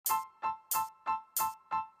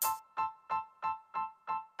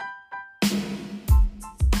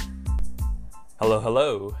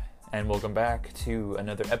Hello, and welcome back to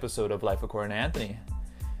another episode of Life According to Anthony.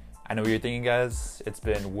 I know what you're thinking, guys. It's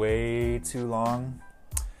been way too long.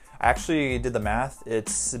 I actually did the math.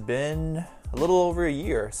 It's been a little over a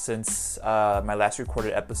year since my last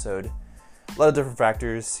recorded episode. A lot of different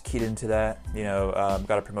factors keyed into that.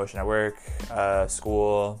 Got a promotion at work,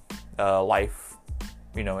 school, life,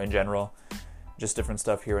 in general. Just different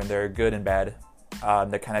stuff here and there, good and bad,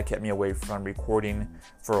 that kind of kept me away from recording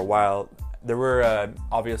for a while. There were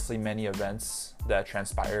obviously many events that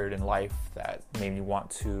transpired in life that made me want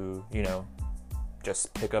to,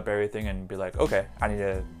 just pick up everything and be like, okay, I need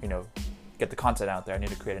to, get the content out there. I need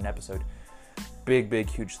to create an episode. Big,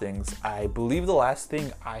 huge things. I believe the last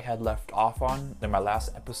thing I had left off on in my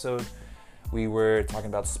last episode, we were talking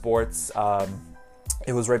about sports.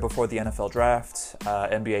 It was right before the NFL draft.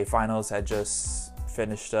 NBA finals had just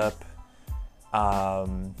finished up.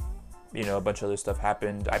 A bunch of other stuff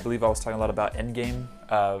happened. I believe I was talking a lot about Endgame,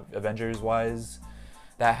 Avengers-wise.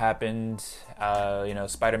 That happened.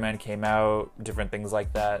 Spider-Man came out, different things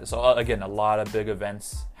like that. So, again, a lot of big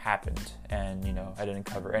events happened. And, I didn't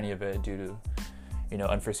cover any of it due to,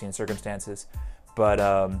 unforeseen circumstances. But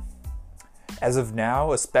as of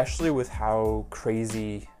now, especially with how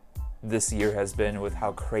crazy this year has been, with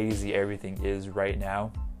how crazy everything is right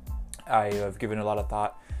now, I have given a lot of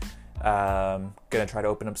thought. Gonna try to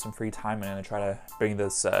open up some free time and I'm gonna try to bring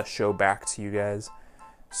this show back to you guys.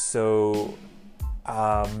 So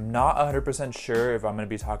not 100% sure if I'm gonna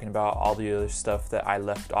be talking about all the other stuff that I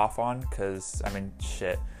left off on, because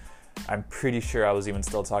I'm pretty sure I was even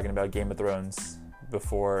still talking about Game of Thrones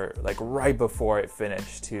before, right before it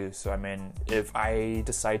finished too. So if I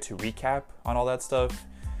decide to recap on all that stuff,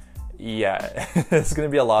 yeah, it's gonna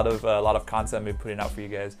be a lot of content I'm putting out for you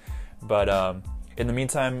guys. But in the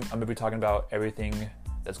meantime, I'm going to be talking about everything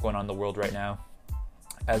that's going on in the world right now.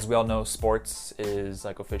 As we all know, sports is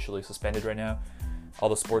officially suspended right now. All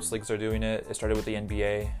the sports leagues are doing it. It started with the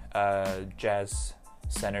NBA, Jazz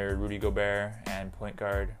center Rudy Gobert, and point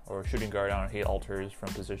guard or shooting guard, I don't know, he alters from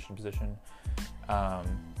position to position.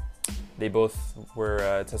 They both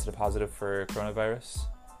were tested positive for coronavirus.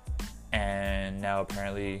 And now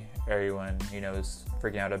apparently everyone, is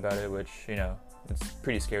freaking out about it, which, it's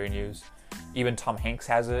pretty scary news. Even Tom Hanks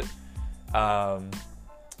has it. But,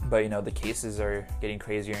 the cases are getting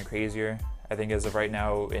crazier and crazier. I think as of right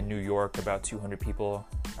now in New York, about 200 people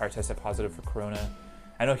are tested positive for corona.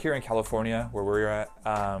 I know here in California, where we're at,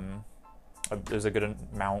 there's a good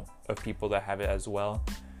amount of people that have it as well.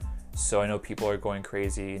 So I know people are going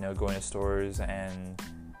crazy, going to stores and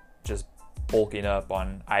just bulking up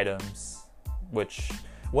on items, which...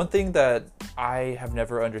 One thing that I have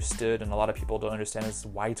never understood, and a lot of people don't understand, is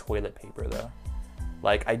why toilet paper, though?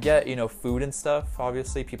 I get, food and stuff,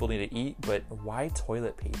 obviously, people need to eat, but why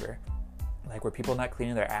toilet paper? Were people not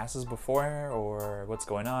cleaning their asses before, or what's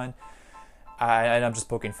going on? I'm just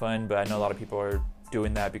poking fun, but I know a lot of people are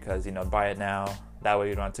doing that because, buy it now. That way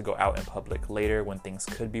you don't have to go out in public later when things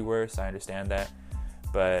could be worse. I understand that.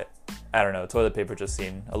 But, I don't know, toilet paper just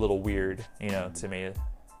seemed a little weird, to me.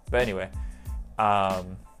 But anyway...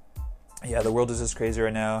 the world is just crazy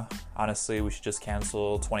right now. Honestly, we should just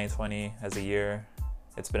cancel 2020 as a year.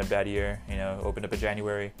 It's been a bad year, opened up in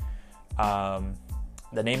January.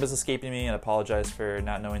 The name is escaping me, and I apologize for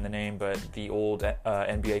not knowing the name, but the old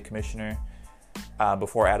NBA commissioner,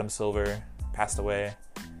 before Adam Silver passed away.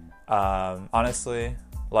 Honestly,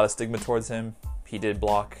 a lot of stigma towards him. He did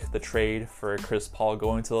block the trade for Chris Paul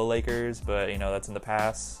going to the Lakers, but, that's in the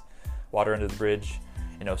past. Water under the bridge.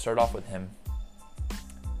 Start off with him.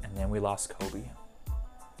 And then we lost Kobe.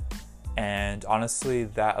 And honestly,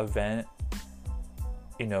 that event,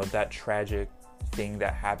 that tragic thing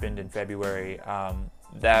that happened in February,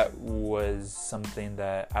 that was something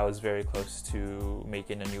that I was very close to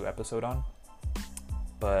making a new episode on.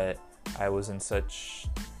 But I was in such,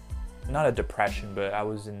 not a depression, but I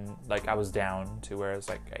was in, I was down to where I was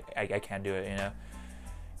I can't do it,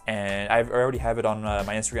 And I already have it on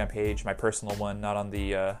my Instagram page, my personal one, not on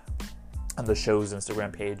the show's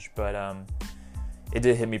Instagram page, but it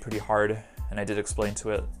did hit me pretty hard, and I did explain to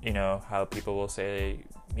it, how people will say,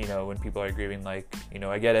 when people are grieving, I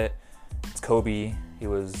get it, it's Kobe, he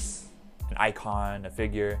was an icon, a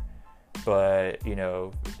figure, but,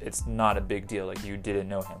 it's not a big deal, you didn't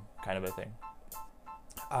know him, kind of a thing.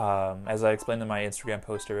 As I explained in my Instagram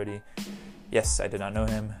post already, yes, I did not know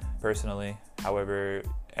him personally, however,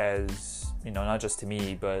 as not just to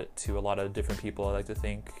me, but to a lot of different people, I like to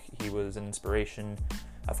think he was an inspiration,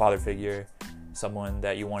 a father figure, someone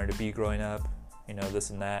that you wanted to be growing up, this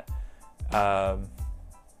and that.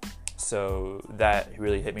 So that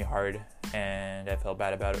really hit me hard, and I felt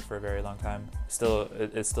bad about it for a very long time. It's still,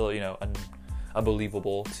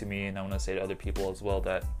 unbelievable to me, and I want to say to other people as well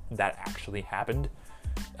that actually happened.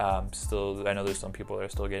 Still, I know there's some people that are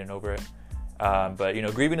still getting over it. But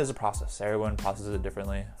grieving is a process. Everyone processes it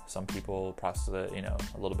differently. Some people process it,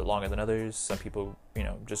 a little bit longer than others. Some people,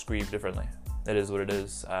 just grieve differently. It is what it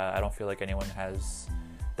is. I don't feel like anyone has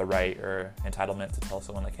the right or entitlement to tell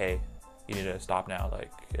someone like, hey, you need to stop now.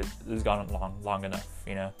 Like, it's gone long enough,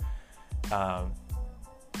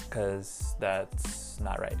 because that's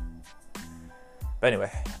not right. But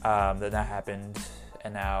anyway, then that happened,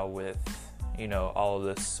 and now with all of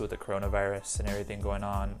this with the coronavirus and everything going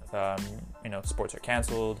on, sports are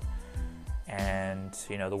canceled, and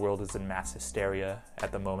the world is in mass hysteria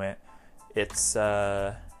at the moment. It's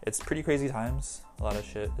pretty crazy times. A lot of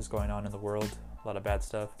shit is going on in the world, a lot of bad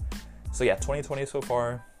stuff. So yeah, 2020 so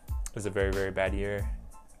far is a very, very bad year.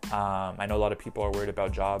 I know a lot of people are worried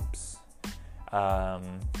about jobs, with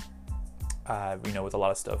a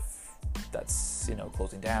lot of stuff that's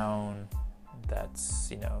closing down,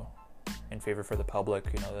 that's in favor for the public,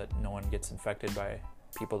 that no one gets infected by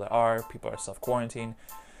people are self-quarantined.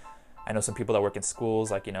 I know some people that work in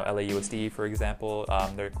schools, like LAUSD, for example,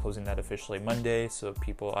 they're closing that officially Monday, so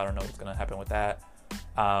people, I don't know what's going to happen with that.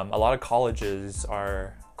 A lot of colleges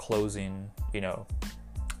are closing,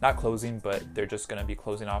 not closing, but they're just going to be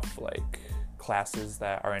closing off like classes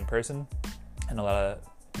that are in person, and a lot of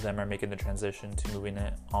them are making the transition to moving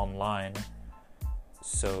it online.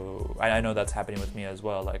 So I know that's happening with me as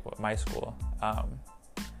well, like with my school.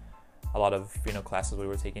 A lot of classes we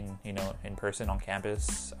were taking in person on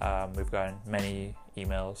campus. We've gotten many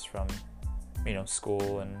emails from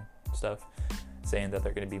school and stuff saying that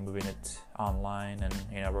they're going to be moving it online, and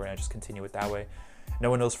we're going to just continue it that way. No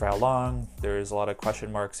one knows for how long. There's a lot of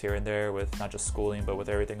question marks here and there with not just schooling, but with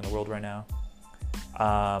everything in the world right now.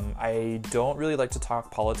 I don't really like to talk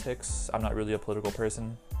politics. I'm not really a political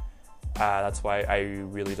person. That's why I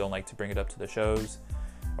really don't like to bring it up to the shows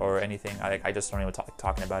or anything. I just don't even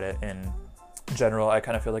talking about it in general. I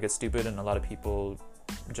kind of feel like it's stupid, and a lot of people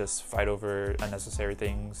just fight over unnecessary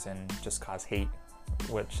things and just cause hate,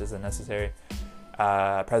 which is unnecessary.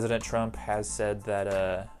 President Trump has said that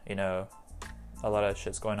a lot of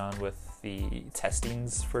shit's going on with the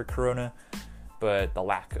testings for corona, but the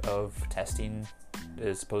lack of testing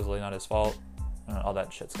is supposedly not his fault. All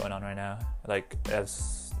that shit's going on right now, like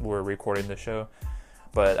as we're recording the show.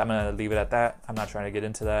 But I'm gonna leave it at that. I'm not trying to get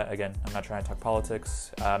into that. Again, I'm not trying to talk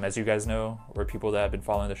politics. As you guys know, we're people that have been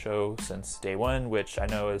following the show since day one, which I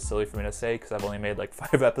know is silly for me to say because I've only made like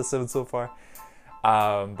 5 episodes so far.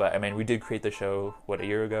 But I mean, we did create the show, a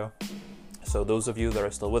year ago. So those of you that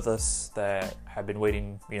are still with us, that have been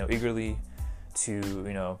waiting, eagerly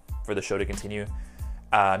to, for the show to continue,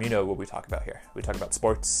 what we talk about here. We talk about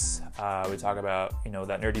sports. We talk about,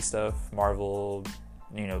 that nerdy stuff, Marvel,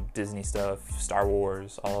 Disney stuff, Star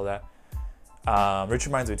Wars, all of that. Which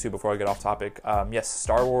reminds me too, before I get off topic, yes,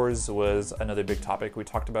 Star Wars was another big topic we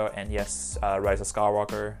talked about, and yes, Rise of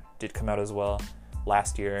Skywalker did come out as well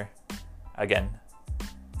last year. Again,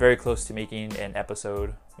 very close to making an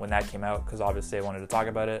episode when that came out, because obviously I wanted to talk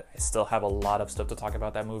about it. I still have a lot of stuff to talk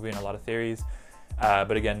about that movie and a lot of theories.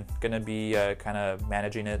 But again, gonna be kind of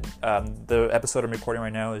managing it. The episode I'm recording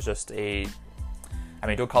right now is just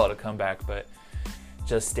don't call it a comeback, but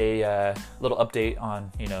just a little update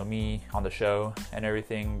on, me on the show and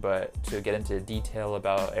everything, but to get into detail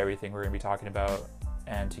about everything we're gonna be talking about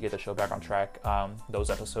and to get the show back on track, those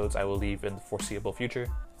episodes I will leave in the foreseeable future.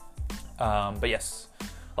 But yes,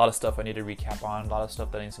 a lot of stuff I need to recap on, a lot of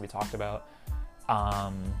stuff that needs to be talked about.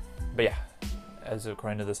 But yeah, as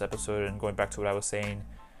according to this episode and going back to what I was saying,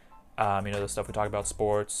 the stuff we talk about,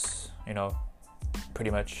 sports, pretty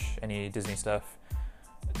much any Disney stuff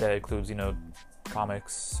that includes,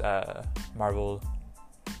 comics, Marvel,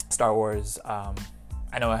 Star Wars.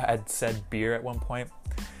 I know I had said beer at one point.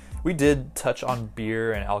 We did touch on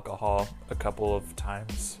beer and alcohol a couple of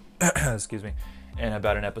times, excuse me, in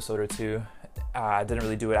about an episode or two. I didn't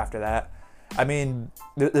really do it after that. I mean,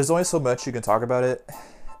 there's only so much you can talk about it.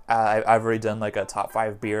 I've already done like a top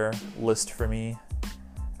 5 beer list for me.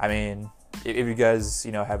 I mean, if you guys,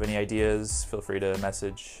 have any ideas, feel free to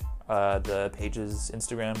message the page's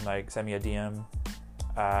Instagram, like send me a DM.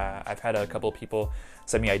 I've had a couple people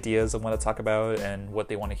send me ideas of what to talk about and what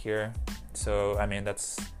they want to hear. So, I mean,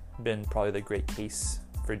 that's been probably the great case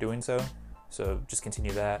for doing so. So just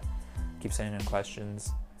continue that. Keep sending in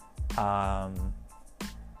questions. But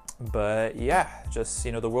yeah, just,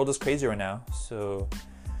 the world is crazy right now. So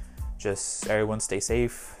just everyone stay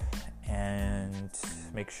safe and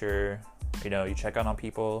make sure, you check on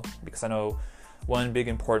people, because I know one big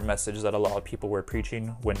important message that a lot of people were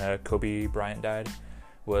preaching when Kobe Bryant died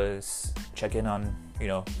was check in on,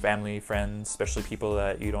 family, friends, especially people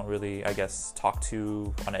that you don't really, I guess, talk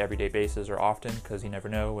to on an everyday basis or often, because you never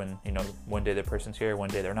know when, one day the person's here, one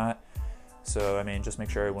day they're not. So, I mean, just make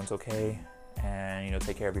sure everyone's okay, and,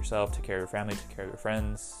 take care of yourself, take care of your family, take care of your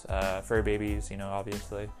friends, fur babies,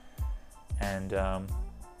 obviously, and,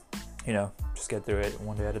 just get through it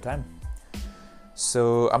one day at a time.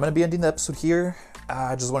 So I'm going to be ending the episode here.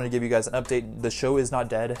 I just wanted to give you guys an update. The show is not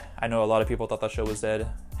dead. I know a lot of people thought the show was dead.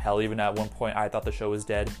 Hell, even at one point I thought the show was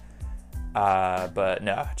dead. But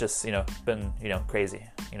no, just, been, crazy,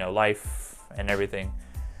 life and everything.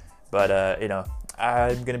 But,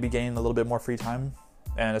 I'm going to be getting a little bit more free time.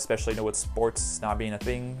 And especially, with sports not being a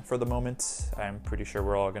thing for the moment, I'm pretty sure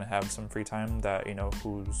we're all going to have some free time that,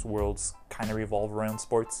 whose worlds kind of revolve around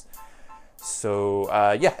sports. So,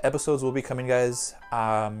 episodes will be coming, guys.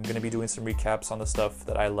 I'm going to be doing some recaps on the stuff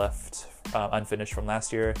that I left unfinished from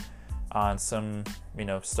last year, on some,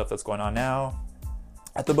 stuff that's going on now.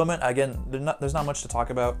 At the moment, again, there's not much to talk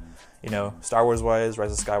about. Star Wars-wise,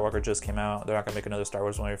 Rise of Skywalker just came out. They're not going to make another Star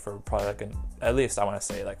Wars movie for probably, at least, I want to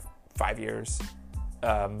say, 5 years.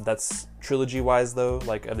 That's trilogy-wise, though.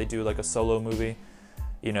 If they do, a solo movie,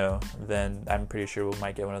 then I'm pretty sure we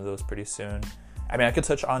might get one of those pretty soon. I mean, I could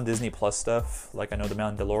touch on Disney Plus stuff. I know The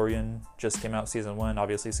Mandalorian just came out, season 1.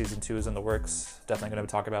 Obviously, season 2 is in the works. Definitely going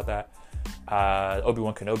to talk about that.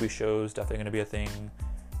 Obi-Wan Kenobi shows, definitely going to be a thing.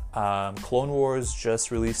 Clone Wars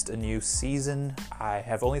just released a new season. I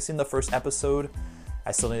have only seen the first episode.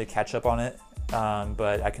 I still need to catch up on it.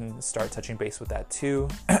 But I can start touching base with that too.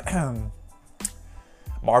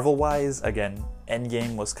 Marvel-wise, again,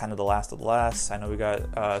 Endgame was kind of the last of the last. I know we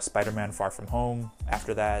got Spider-Man Far From Home.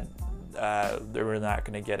 After that, we're not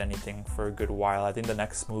going to get anything for a good while. I think the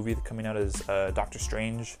next movie coming out is Doctor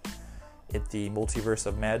Strange at the Multiverse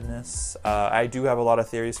of Madness. I do have a lot of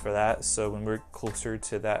theories for that, so when we're closer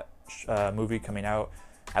to that movie coming out,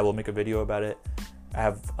 I will make a video about it. I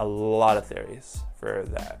have a lot of theories for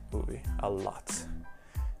that movie, a lot.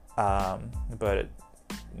 But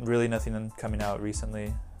really nothing coming out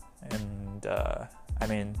recently, and I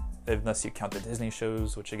mean, unless you count the Disney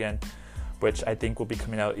shows, which I think will be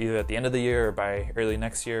coming out either at the end of the year or by early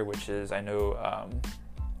next year, which is, I know,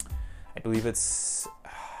 I believe it's,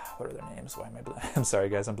 what are their names? Why am I'm sorry,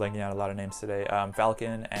 guys, I'm blanking out a lot of names today.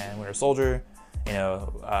 Falcon and Winter Soldier,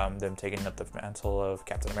 them taking up the mantle of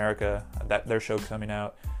Captain America, their show coming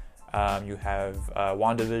out. You have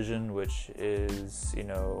WandaVision, which is,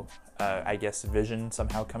 I guess Vision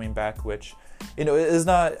somehow coming back, which, is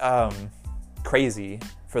not crazy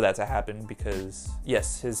for that to happen, because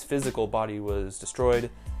yes, his physical body was destroyed,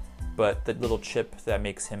 but the little chip that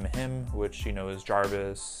makes him, which, is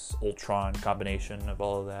Jarvis, Ultron, combination of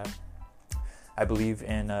all of that. I believe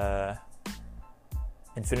in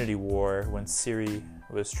Infinity War, when Siri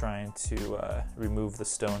was trying to remove the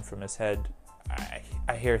stone from his head,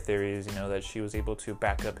 I hear theories, that she was able to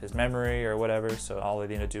back up his memory or whatever, so all they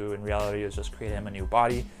need to do in reality is just create him a new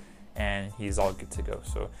body, and he's all good to go.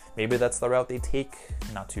 So maybe that's the route they take,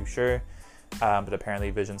 not too sure, but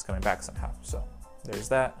apparently Vision's coming back somehow, so there's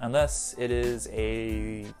that, unless it is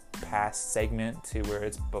a past segment to where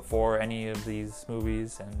it's before any of these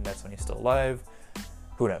movies, and that's when he's still alive.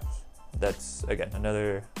 Who knows? That's, again,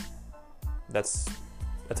 that's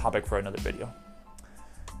a topic for another video.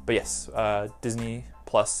 But yes, Disney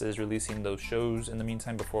Plus is releasing those shows in the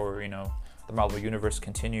meantime before, the Marvel Universe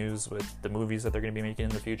continues with the movies that they're going to be making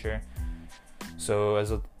in the future. So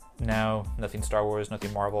as of now, nothing Star Wars,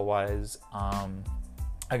 nothing Marvel-wise.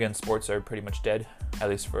 Again, sports are pretty much dead, at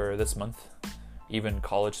least for this month. Even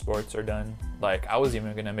college sports are done. I was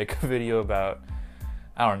even going to make a video about,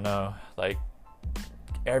 I don't know,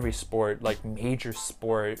 every sport, major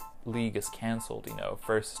sport league is canceled,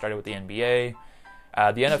 First it started with the NBA.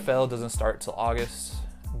 The NFL doesn't start till August,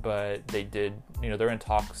 but they did, they're in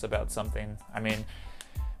talks about something. I mean,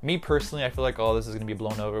 me personally, I feel like all this is going to be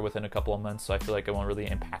blown over within a couple of months, so I feel like it won't really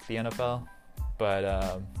impact the NFL. But,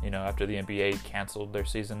 after the NBA canceled their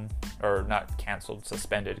season, or not canceled,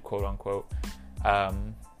 suspended, quote unquote,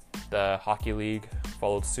 the hockey league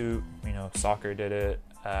followed suit, soccer did it.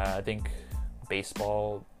 I think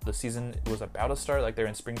baseball, the season was about to start, they're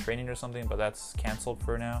in spring training or something, but that's canceled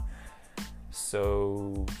for now.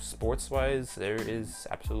 So sports-wise, there is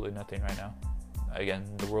absolutely nothing right now. Again,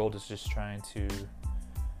 the world is just trying to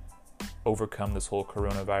overcome this whole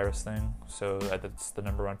coronavirus thing. So that's the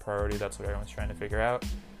number one priority. That's what everyone's trying to figure out.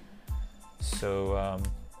 So I'm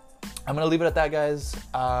going to leave it at that, guys.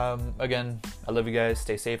 Again, I love you guys.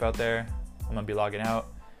 Stay safe out there. I'm going to be logging out.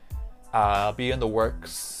 I'll be in the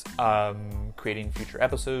works creating future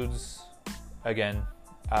episodes. Again,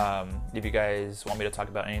 if you guys want me to talk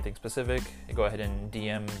about anything specific, go ahead and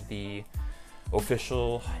DM the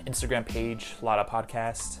official Instagram page, Lada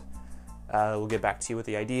Podcast. We'll get back to you with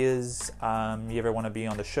the ideas. You ever want to be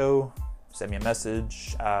on the show, send me a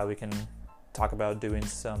message. We can talk about doing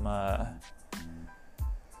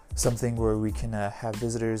something where we can have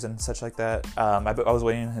visitors and such like that. I was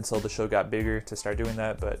waiting until the show got bigger to start doing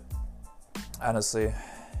that, but honestly,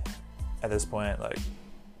 at this point, like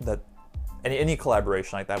that, any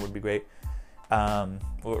collaboration like that would be great.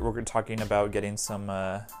 We're talking about getting some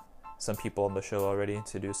people on the show already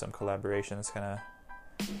to do some collaborations, kind of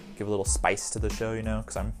give a little spice to the show,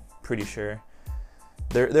 because I'm pretty sure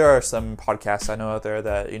there are some podcasts I know out there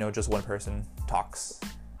that just one person talks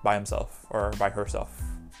by himself or by herself,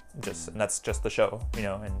 and that's just the show,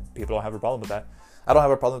 and people don't have a problem with that. I don't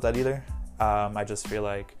have a problem with that either. I just feel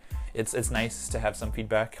like it's nice to have some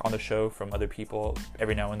feedback on the show from other people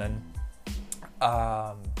every now and then.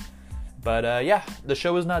 But yeah, the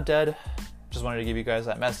show is not dead. Just wanted to give you guys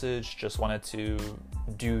that message. Just wanted to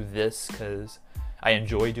do this because I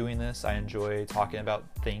enjoy doing this. I enjoy talking about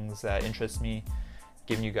things that interest me,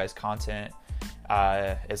 giving you guys content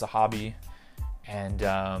as a hobby. And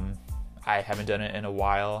I haven't done it in a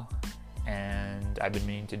while, and I've been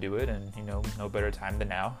meaning to do it, and no better time than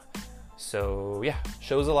now. So yeah,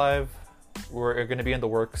 show's alive. We're going to be in the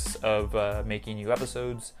works of making new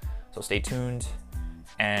episodes, so stay tuned.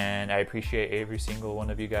 And I appreciate every single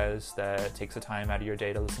one of you guys that takes the time out of your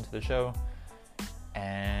day to listen to the show.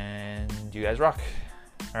 And you guys rock.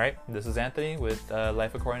 All right, this is Anthony with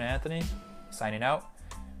Life According to Anthony, signing out.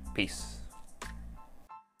 Peace.